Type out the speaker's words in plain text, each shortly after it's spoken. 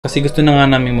Kasi gusto na nga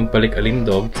namin magbalik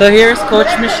alindog. So here's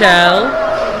Coach Michelle.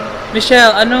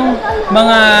 Michelle, anong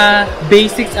mga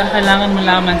basics ang kailangan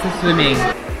malaman sa swimming?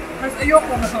 Mas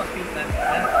ayoko na hospital.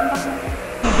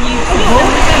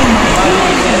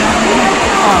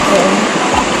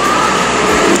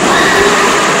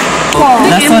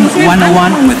 Lesson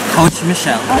 101 with Coach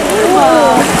Michelle.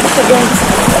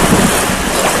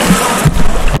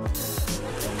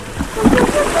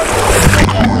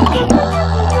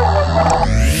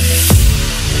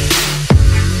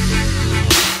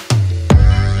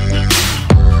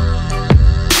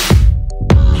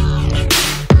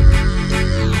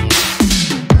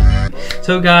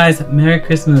 So guys, Merry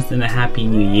Christmas and a Happy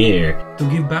New Year! To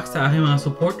give back sa aking mga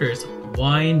supporters,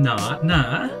 why not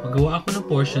na magawa ako ng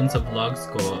portion sa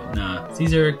vlogs ko na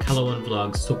Ceasar Calawan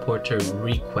Vlogs Supporter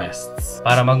Requests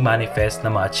para mag-manifest na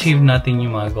ma-achieve natin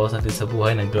yung mga goals natin sa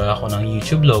buhay. Nag-draw ako ng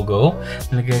YouTube logo.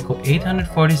 Nalagay ko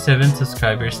 847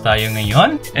 subscribers tayo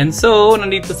ngayon. And so,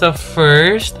 nandito sa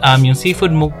first, yung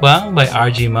Seafood Mukbang by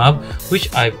RG Mab, which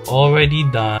I've already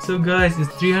done. So guys,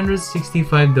 it's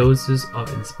 365 doses of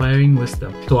inspiring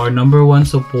wisdom. To our #1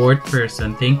 support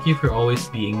person, thank you for always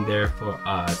being there for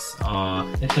us.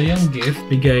 Ito yung gift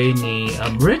bigay ni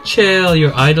Rachel, your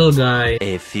idol guy.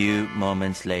 A few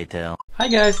moments later. Hi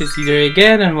guys, it's Ceasar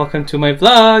again and welcome to my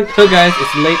vlog. So guys,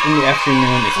 it's late in the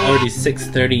afternoon. It's already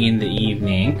 6:30 in the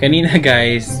evening. Kanina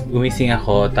guys, gumising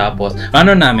ako tapos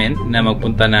ano namin na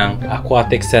magpunta ng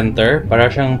aquatic center para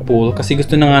siyang pool kasi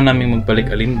gusto na nga namin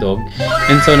magbalik alindog.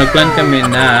 And so nagplan kami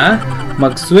na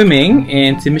mag-swimming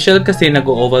and si Michelle kasi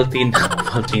nag-Ovaltine.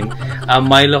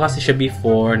 Milo kasi siya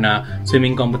before na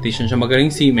swimming competition siya.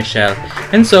 Magaling si Michelle.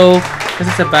 And so,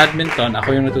 kasi sa badminton,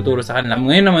 ako yung natuturo sa kanila.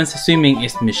 Ngayon naman sa swimming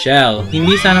is Michelle.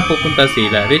 Hindi sana pupunta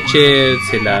sila Richard,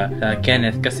 sila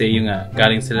Kenneth kasi yung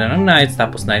galing sila ng nights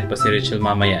tapos night pa si Richard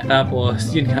mamaya. Tapos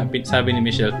yun nga, sabi ni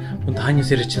Michelle, puntahan niyo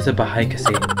si Richard sa bahay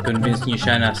kasi convince niyo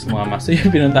siya na sumama. So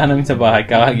yun, pinuntahan namin sa bahay,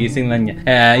 kakagising lang niya.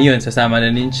 Yun, sasama na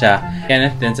din siya.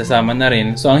 Kenneth din sasama na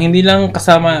rin. So ang hindi lang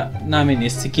kasama namin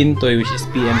is si Kintoy, which is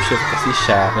PM shift kasi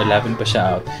siya. Malapit pa siya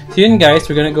out. So yun guys,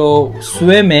 we're gonna go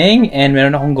swimming and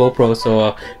meron akong GoPro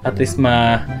so at least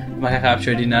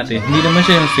makaka-capture din natin. Hindi naman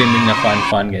siya yung swimming na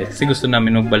fun guys kasi gusto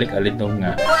namin magbalik alindog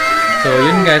nga. So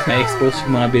yun guys, ma-expose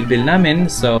yung mga bilbil namin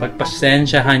so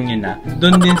pagpasensyahan nyo na.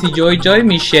 Doon din si Joy,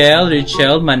 Michelle,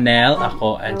 Rachel, Manel,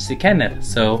 ako, and si Kenneth.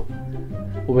 So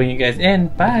we'll bring you guys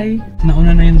in. Bye!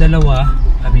 Nauna na yung dalawa,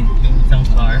 yung isang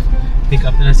car. Pick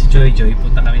up nila si Joy.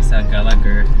 Punta kami sa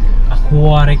Gallagher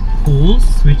Aquatic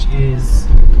Pools which is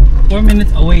 4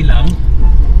 minutes away lang.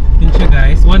 Yun siya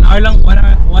guys. 1 hour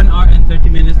and 30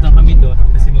 minutes lang kami doon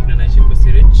kasi magna-night shift ko si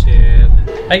Rachel.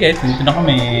 Hi guys, dito na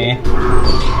kami.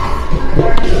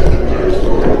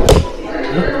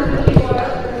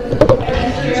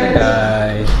 Yun siya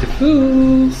guys. The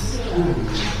pools.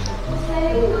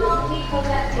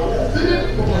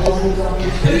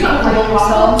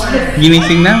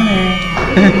 Ginising namin.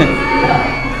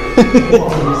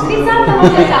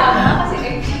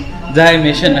 Dahil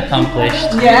mission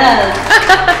accomplished. Yes!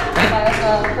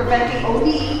 Preventing OD.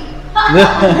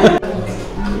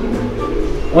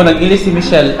 Oh, nag-ilis si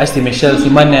Michelle. Ay, si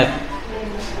Manette.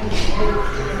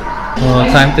 Oh,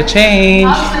 time to change.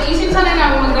 Naisip sana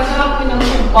namin magkakaroon ko ng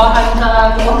bahay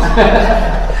sa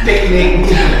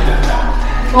Technique.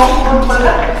 Let's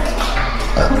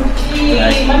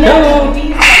go!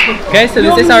 Guys, so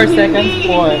this is our second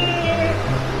sport.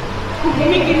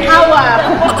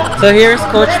 So here's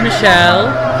Coach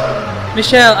Michelle.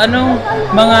 Michelle, anong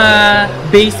mga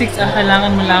basics ang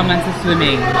kailangan malaman sa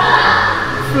swimming?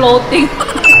 Floating.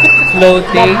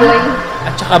 Floating? Bubbling.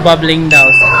 At saka bubbling daw.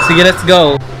 Sige, let's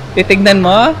go. Titignan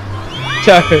mo?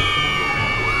 Char.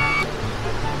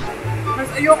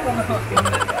 Mas ayoko na hospital.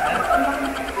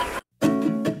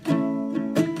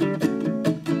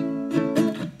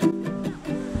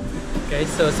 Guys,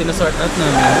 so sinusort out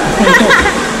namin.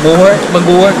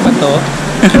 Mag-work pa to.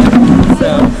 So,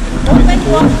 Open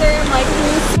water, my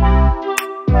cruise.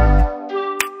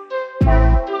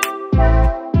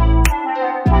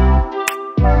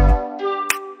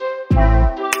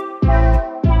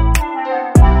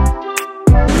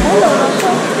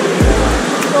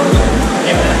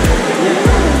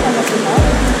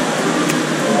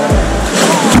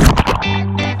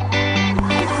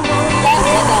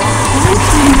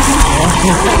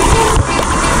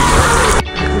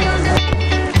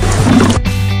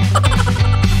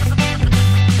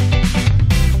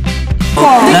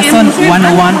 Lesson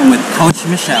 101 with Coach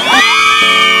Michelle.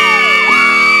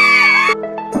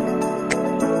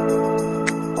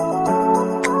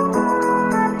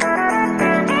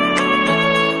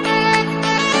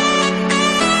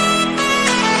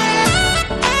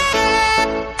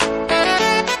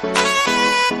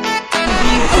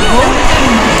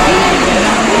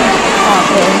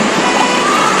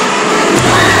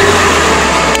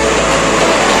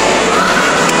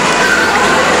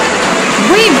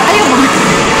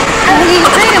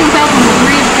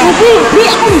 Di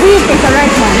akong breathe kaysa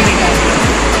right man.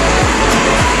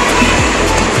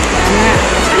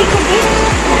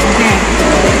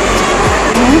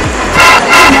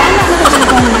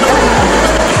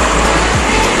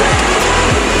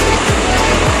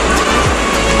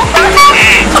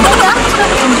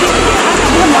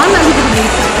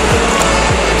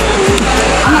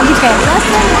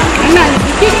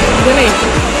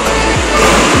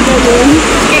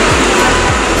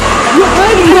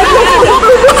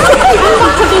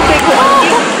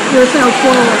 Yourself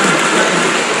forward.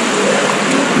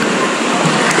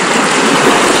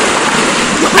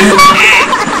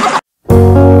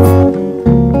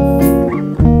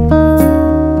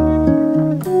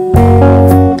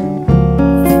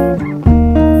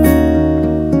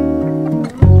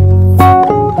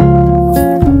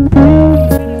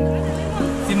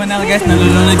 Si Manal guys,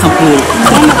 nalulunod sa pool.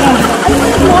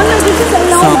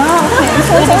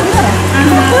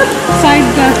 Side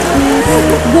ka.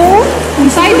 Go? Kung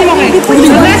side na kayo.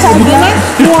 The less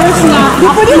force na.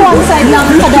 Ako din one side lang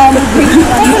kada break.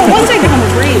 One side ka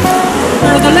mag-break.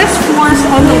 So the less force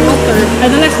on the water,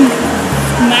 the less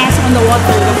mass on the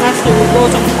water, the faster it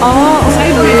goes.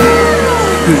 Sideways.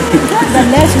 The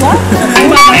less what? The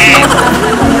less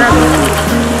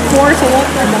force on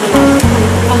water.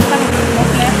 Ang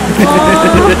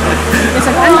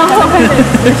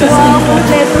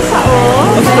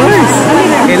Of course.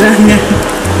 Kailangan nga.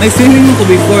 Nag-swimming mo ko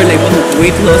before, like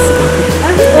weight loss ko.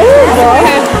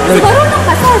 Marunong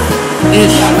ka, sis.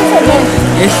 Ish.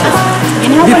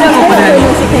 Di pa ako pala ni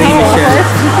Malaysia.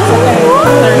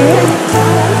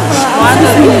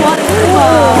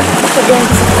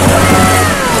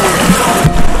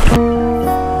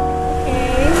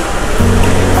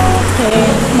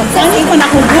 Magpanik ko na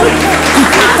ko good.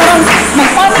 Parang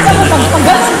magpanik ako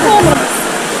pag-pag-gasin ko.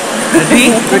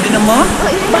 Ready? Ready na mo?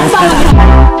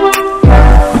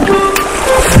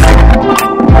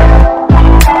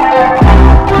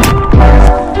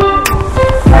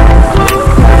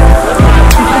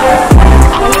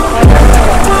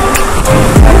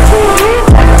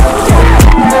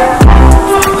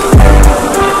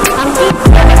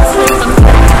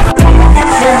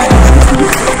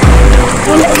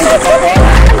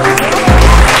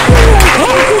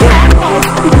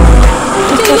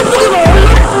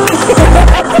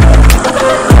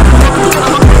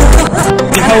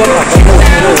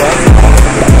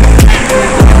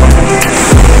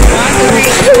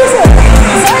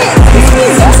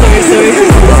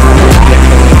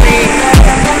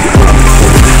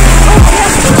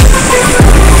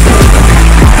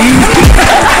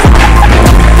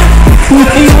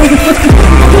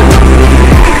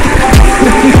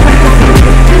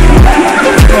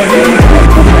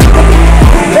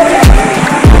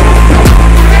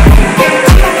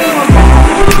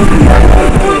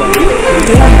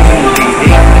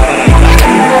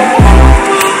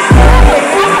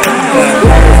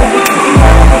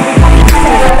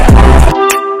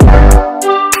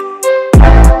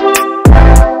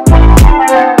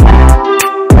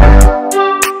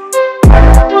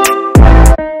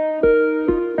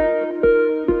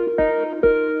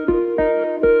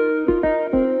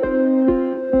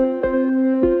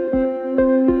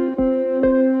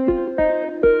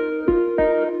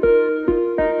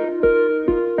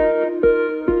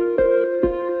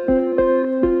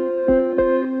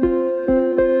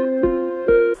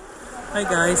 Hi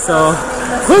guys, so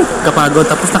kapagod,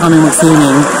 tapos na kami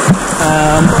mag-swimming.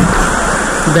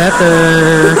 Better.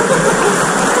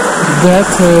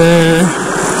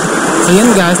 So yun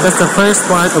guys, that's the first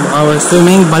part of our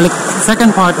swimming.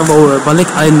 Second part of our balik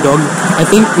alindog. I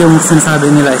think yung sinasabi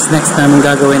nila is next time yung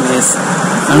gagawin is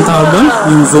anong tawag doon?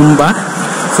 Yung Zumba.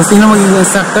 So sino magiging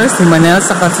instructor? Si Manel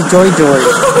saka si Joy.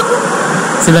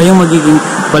 Sila yung magiging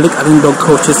balik alindog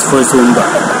coaches for Zumba.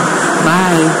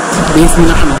 Bye! Base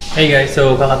muna kami. Hey guys,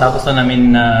 so kakatapos na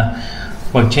namin na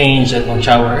mag-change at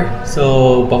mag-shower.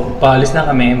 So paalis na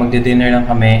kami, magdi-dinner lang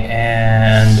kami,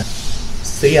 and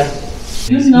see ya!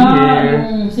 Yun na,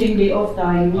 yung same day off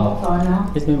tayo. Sana.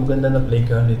 Yes, may maganda na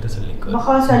playground dito sa likod.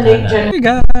 Baka sa lake dyan. Hey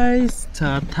guys!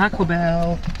 Sa Taco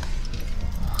Bell!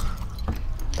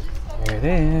 There it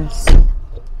is!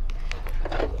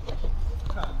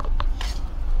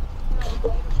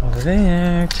 Over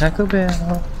there, Taco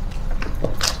Bell!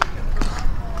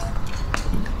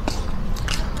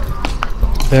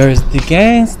 There's the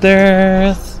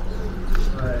gangsters!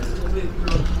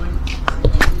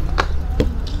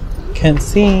 Can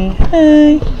see.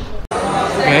 Hi!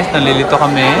 Guys, nalilito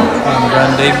kami ng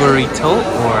grande burrito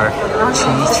or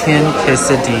chicken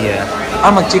quesadilla.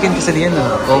 Mag-chicken quesadilla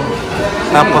na ako.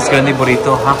 Tapos grande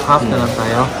burrito, half-half na lang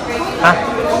tayo. Ha?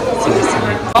 Sige.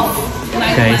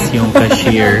 Guys, yung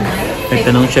cashier,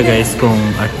 nagtanong siya guys kung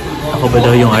ako ba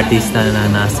daw yung artista na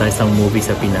nasa isang movie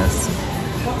sa Pinas.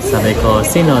 Sabi ko,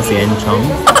 sino? Si Enchong?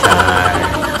 Char.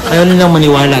 Ayaw nilang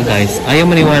maniwala guys. Ayaw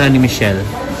maniwala ni Michelle.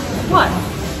 What?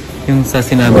 Yung sa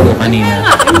sinabi ko kanina.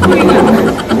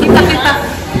 Kita.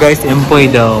 Guys, empoy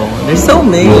daw. There's so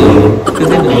many.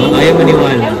 Kasi no, ayaw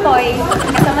maniwala. Empoy.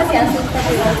 Kasama si Asun sa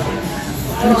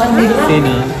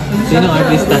Sino? Sinong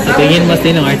artista? Sa tingin mo,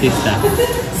 sinong artista?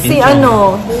 Si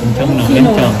ano? Enchong no?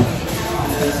 Enchong.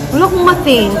 Wala kong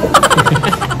mating.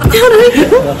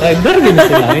 Dargin na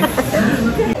sila eh.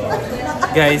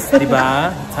 Guys, di ba?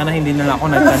 Sana hindi na lang ako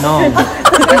nagtanong.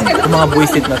 Yung mga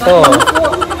buwisit na to.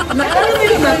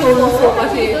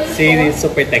 Si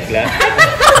Super Tekla.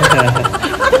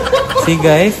 See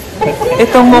guys,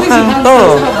 itong mukhang to.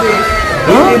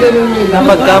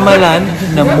 Napagkamalan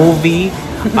na movie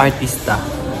artista.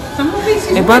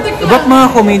 Eh, ba't mga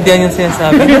comedian yung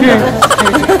sinasabi?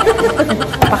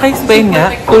 Paki-explain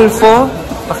nga. Tulfo,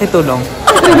 pakitulong.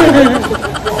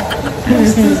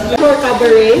 For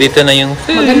cabaret. Dito na yung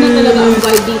Maganda talaga ang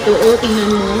vibe dito. O, tingnan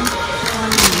mo.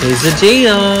 Here's the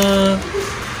J.O.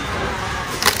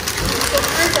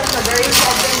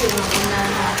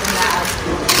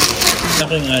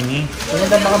 Aking ani.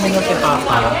 Maganda ba kami ng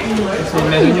tipapa? Kasi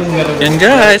meron yung yan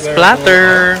guys,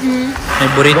 platter. May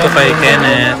burrito kay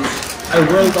Kenneth. A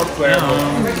world of werewolf.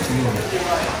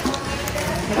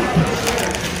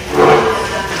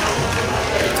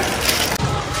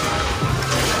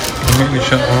 Hindi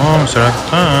siya. Oh, masarap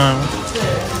pa.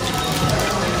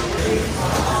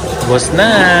 Bus na.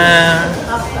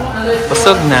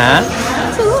 Busog na?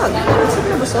 Busog. Busog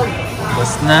na busog.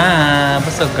 Bus na.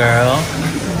 Busog girl.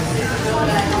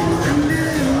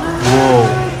 Wow.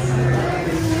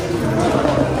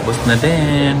 Bus na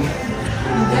din.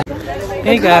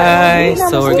 Hey guys,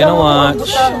 so we're gonna watch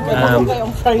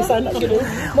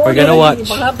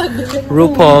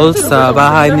RuPaul sa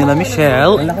bahay nila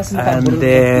Michelle, and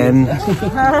then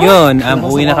yun,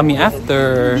 uwi na kami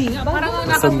after.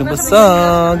 Busog na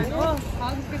busog.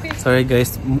 Sorry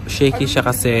guys, shaky siya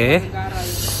kasi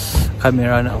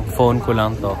camera na, phone ko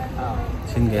lang to.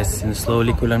 So guys,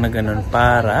 slowly ko lang na ganun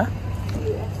para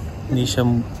hindi siya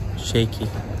shaky.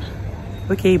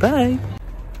 Okay, bye!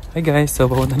 Hi guys, so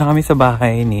papunta na kami sa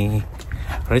bahay ni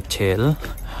Rachel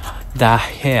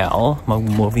dahil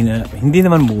mag-movie na, hindi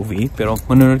naman movie, pero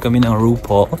manunod kami ng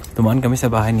RuPaul. Dumaan kami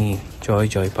sa bahay ni Joy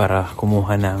para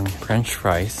kumuha ng french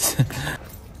fries.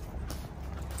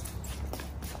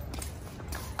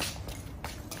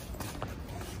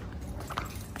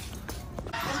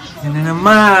 Yan na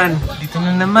naman! Dito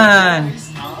na naman!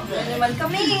 Naman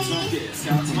kami.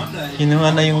 Kinuha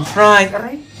na yung fries.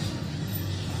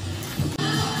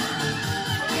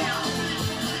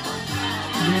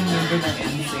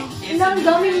 Ilang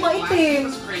daming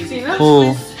maitim.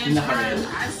 Oo.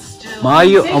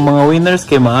 Maayo. Ang mga winners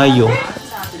kay maayo.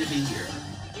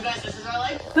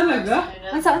 Talaga?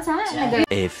 Ang saan?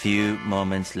 A few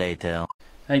moments later.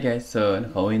 Hi guys, so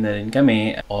nakauwi na rin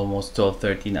kami. Almost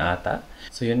 12:30 na ata.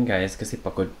 So yun guys, kasi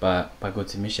pagod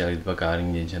si Michelle. Diba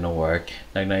galing din siya na work.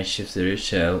 Nag-night shift si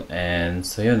Michelle. And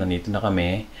so yun, nandito na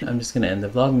kami. I'm just gonna end the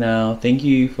vlog now. Thank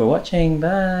you for watching.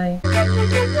 Bye!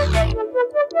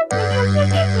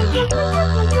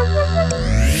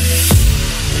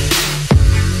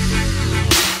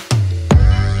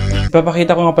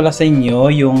 Ipapakita ko nga pala sa inyo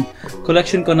yung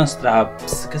collection ko ng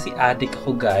straps. Kasi addict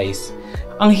ako guys.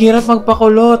 Ang hirap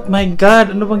magpakulot. My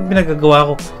God, ano bang pinagagawa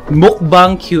ko?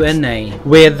 Mukbang Q&A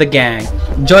with the gang.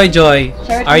 Joy,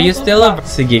 are you still a...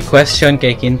 Sige, question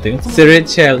kay Kintu. Si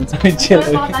Rachel.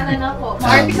 Tanan ako.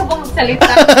 Marami ka pang magsalita.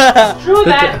 True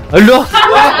that. Hello!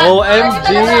 OMG!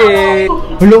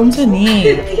 Hello, unsa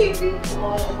ni?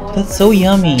 That's so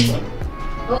yummy.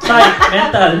 Psych,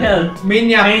 mental health,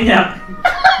 maniac,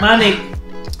 manic.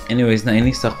 Anyways,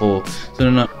 nainis ako. So,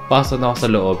 nung napasok na ako sa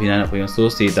loob, hinanap ko yung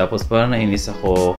susi. Tapos parang nainis ako.